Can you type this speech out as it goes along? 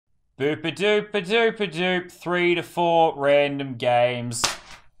Boopa doopa doopa doop. 3 to 4 random games.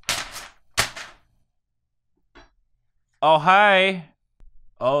 Oh, hey.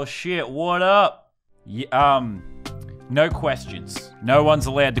 Oh, shit. What up? Yeah, no questions. No one's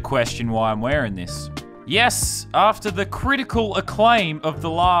allowed to question why I'm wearing this. Yes, after the critical acclaim of the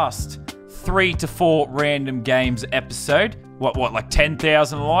last 3 to 4 random games episode, what, like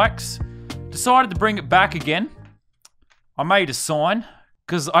 10,000 likes? Decided to bring it back again. I made a sign,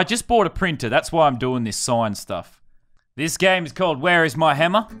 because I just bought a printer. That's why I'm doing this sign stuff. This game is called Where Is My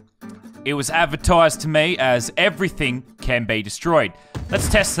Hammer? It was advertised to me as everything can be destroyed. Let's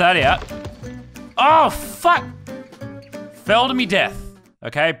test that out. Oh, fuck! Fell to me death.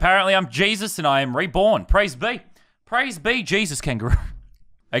 Okay, apparently I'm Jesus and I am reborn. Praise be. Praise be Jesus kangaroo.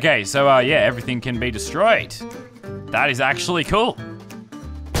 Okay, so yeah, everything can be destroyed. That is actually cool.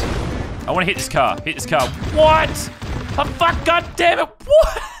 I want to hit this car. Hit this car. What? Oh, fuck, god damn it.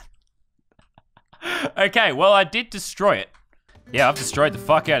 What? Okay, well, I did destroy it. Yeah, I've destroyed the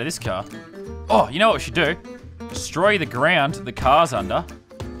fuck out of this car. Oh, you know what we should do? Destroy the ground the car's under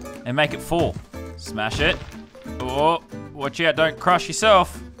and make it fall. Smash it. Oh, watch out, don't crush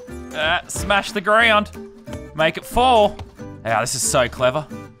yourself. Smash the ground. Make it fall. Yeah, this is so clever.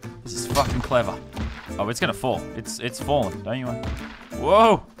 This is fucking clever. Oh, it's gonna fall. It's falling, don't you want?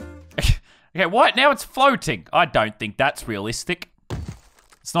 Whoa. Okay, what? Now it's floating. I don't think that's realistic.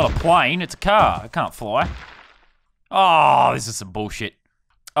 It's not a plane, it's a car. It can't fly. Oh, this is some bullshit.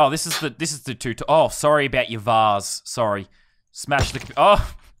 Oh, this is the oh, sorry about your vase. Sorry. Smash the,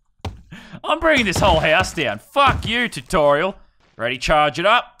 oh. I'm bringing this whole house down. Fuck you, tutorial. Ready, charge it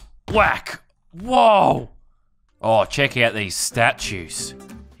up. Whack. Whoa. Oh, check out these statues.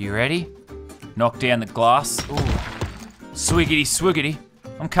 You ready? Knock down the glass. Ooh. Swiggity, swiggity.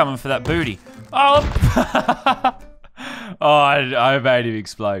 I'm coming for that booty. Oh. Oh, I made him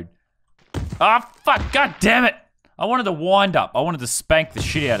explode. Oh, fuck. God damn it. I wanted to wind up. I wanted to spank the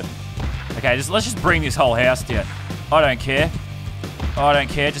shit out of him. Okay, let's just bring this whole house down. I don't care. I don't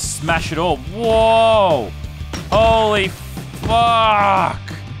care. Just smash it all. Whoa. Holy fuck.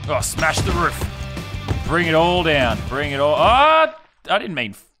 Oh, smash the roof. Bring it all down. Bring it all. Oh, I didn't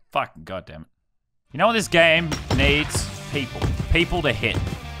mean fucking goddamn it. You know what this game needs? People. People to hit.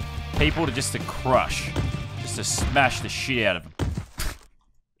 People to crush. Just to smash the shit out of them.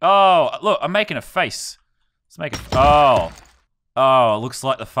 Oh, look, I'm making a face. Let's make it. Oh. Oh, it looks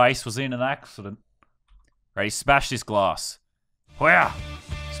like the face was in an accident. Ready? Smash this glass. Wow.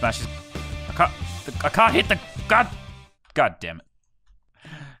 Smash this. I can't hit the. God damn it.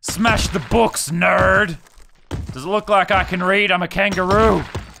 Smash the books, nerd. Does it look like I can read? I'm a kangaroo.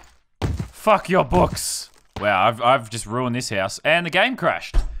 Fuck your books. Wow, I've just ruined this house. And the game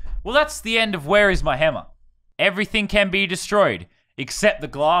crashed. Well, that's the end of Where Is My Hammer? Everything can be destroyed, except the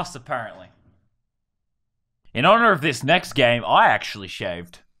glass, apparently. In honor of this next game, I actually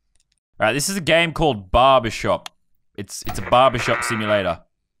shaved. Alright, this is a game called Barbershop. It's a barbershop simulator.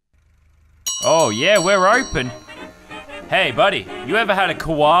 Oh, yeah, we're open. Hey, buddy, you ever had a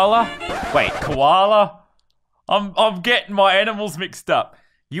koala? Wait, koala? I'm getting my animals mixed up.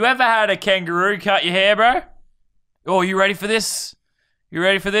 You ever had a kangaroo cut your hair, bro? Oh, you ready for this? You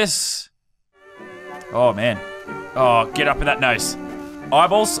ready for this? Oh, man. Oh, get up in that nose.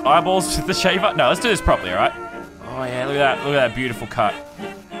 Eyeballs with the shaver. No, let's do this properly, all right? Oh, yeah, look at that beautiful cut.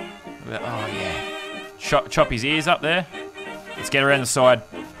 Look at that. Oh, yeah. Chop his ears up there. Let's get around the side.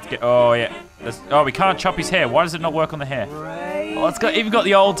 Oh, yeah. Oh, we can't chop his hair. Why does it not work on the hair? Oh, it's even got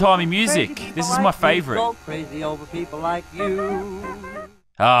the old-timey music. This is my favorite.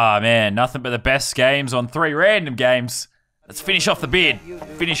 Ah, man, nothing but the best games on 3 random games. Let's finish off the beard.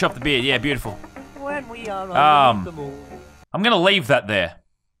 Finish off the beard. Yeah, beautiful. I'm gonna leave that there.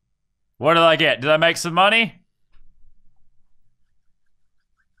 What did I get? Did I make some money?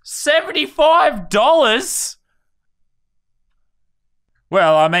 $75?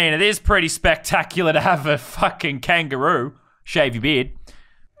 Well, I mean, it is pretty spectacular to have a fucking kangaroo shave your beard.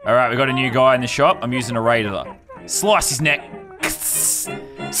 All right, we got a new guy in the shop. I'm using a razor. Slice his neck.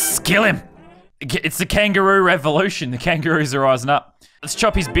 Skill him. It's the kangaroo revolution. The kangaroos are rising up. Let's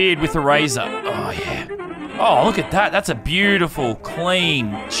chop his beard with a razor. Oh, yeah. Oh, look at that. That's a beautiful,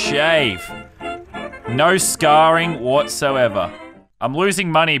 clean shave. No scarring whatsoever. I'm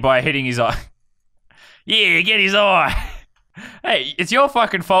losing money by hitting his eye. Yeah, get his eye. Hey, it's your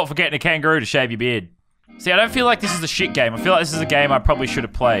fucking fault for getting a kangaroo to shave your beard. See, I don't feel like this is a shit game. I feel like this is a game I probably should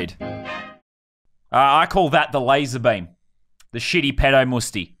have played. I call that the LazarBeam. The shitty pedo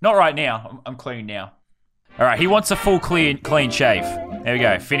musty. Not right now. I'm clean now. All right, he wants a full clean shave. There we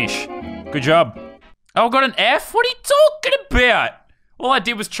go. Finish. Good job. Oh, I got an F? What are you talking about? All I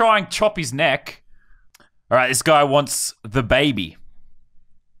did was try and chop his neck. All right, this guy wants the baby.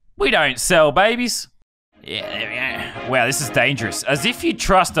 We don't sell babies. Yeah, there we go. Wow, this is dangerous. As if you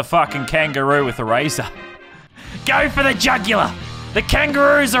trust a fucking kangaroo with a razor. Go for the jugular. The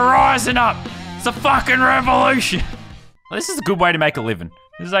kangaroos are rising up. It's a fucking revolution. Well, this is a good way to make a living.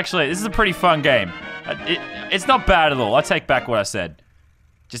 This is a pretty fun game. It's not bad at all. I take back what I said.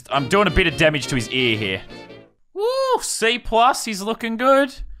 I'm doing a bit of damage to his ear here. Woo, C+, he's looking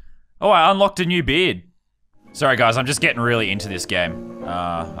good. Oh, I unlocked a new beard. Sorry guys, I'm just getting really into this game.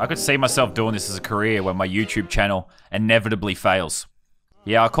 I could see myself doing this as a career when my YouTube channel inevitably fails.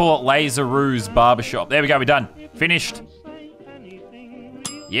 Yeah, I'll call it LazarBeam Barbershop. There we go, we're done. Finished.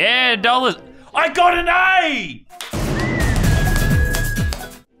 Yeah, dollars. I got an A!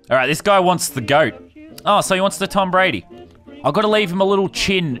 All right, this guy wants the goat. Oh, so he wants the Tom Brady. I've got to leave him a little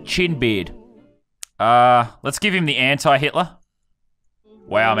chin beard. Let's give him the anti-Hitler.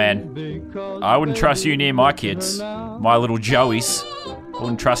 Wow, man. I wouldn't trust you near my kids. My little Joeys. I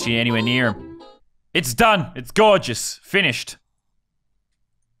wouldn't trust you anywhere near them. It's done. It's gorgeous. Finished.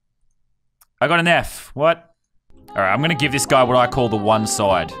 I got an F. What? All right, I'm going to give this guy what I call the one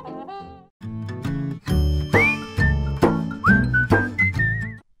side.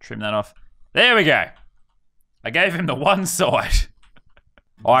 Trim that off. There we go. I gave him the one side.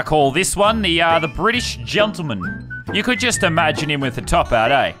 I call this one the British gentleman. You could just imagine him with the top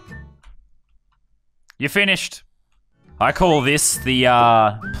out, eh? You finished? I call this the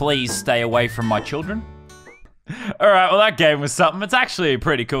please stay away from my children. Alright, well that game was something. It's actually a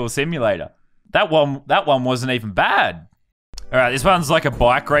pretty cool simulator. That one wasn't even bad. Alright, this one's like a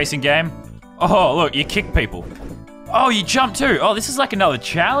bike racing game. Oh, look, you kick people. Oh, you jump too. Oh, this is like another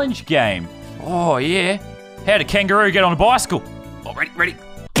challenge game. Oh, yeah. How'd a kangaroo get on a bicycle? Oh, ready.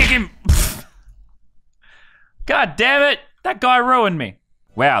 Kick him. God damn it. That guy ruined me.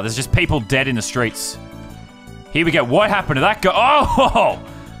 Wow, there's just people dead in the streets. Here we go. What happened to that guy? Oh!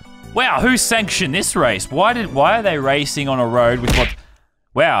 Wow, who sanctioned this race? Why are they racing on a road with what?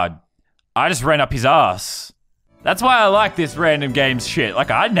 Wow, I just ran up his ass. That's why I like this random games shit. Like,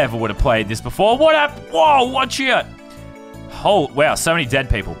 I never would have played this before. What happened? Whoa, watch it. Oh, wow, so many dead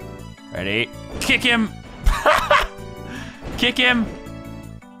people. Ready? Kick him. Kick him.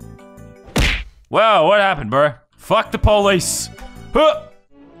 Whoa, what happened, bro? Fuck the police. Huh.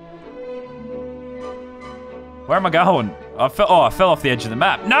 Where am I going? I fell off the edge of the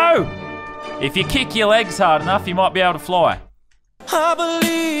map. No! If you kick your legs hard enough, you might be able to fly. I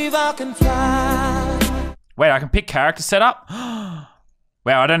believe I can fly. Wait, I can pick character setup? Wow,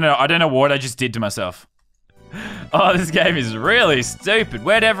 I don't know what I just did to myself. Oh, this game is really stupid.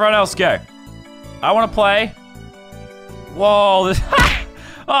 Where'd everyone else go? I want to play. Whoa, this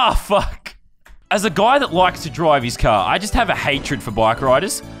oh, fuck. As a guy that likes to drive his car, I just have a hatred for bike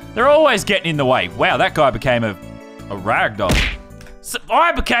riders. They're always getting in the way. Wow, that guy became a ragdoll. So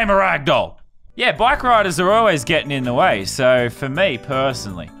I became a ragdoll. Yeah, bike riders are always getting in the way. So for me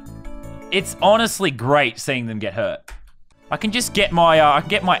personally, it's honestly great seeing them get hurt. I can just get my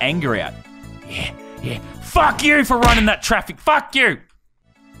anger out. Yeah. Fuck you for running that traffic. Fuck you.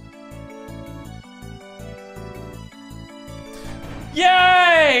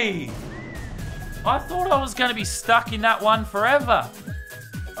 Yay! I thought I was going to be stuck in that one forever.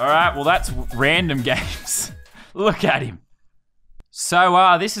 All right, well, that's random games. Look at him.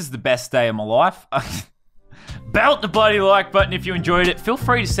 So, this is the best day of my life. Belt the bloody like button if you enjoyed it. Feel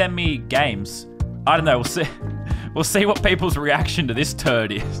free to send me games. I don't know, we'll see. We'll see what people's reaction to this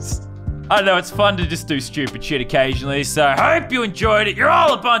turd is. I don't know, it's fun to just do stupid shit occasionally, so I hope you enjoyed it. You're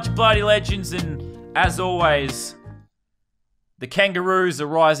all a bunch of bloody legends, and as always, the kangaroos are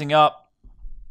rising up.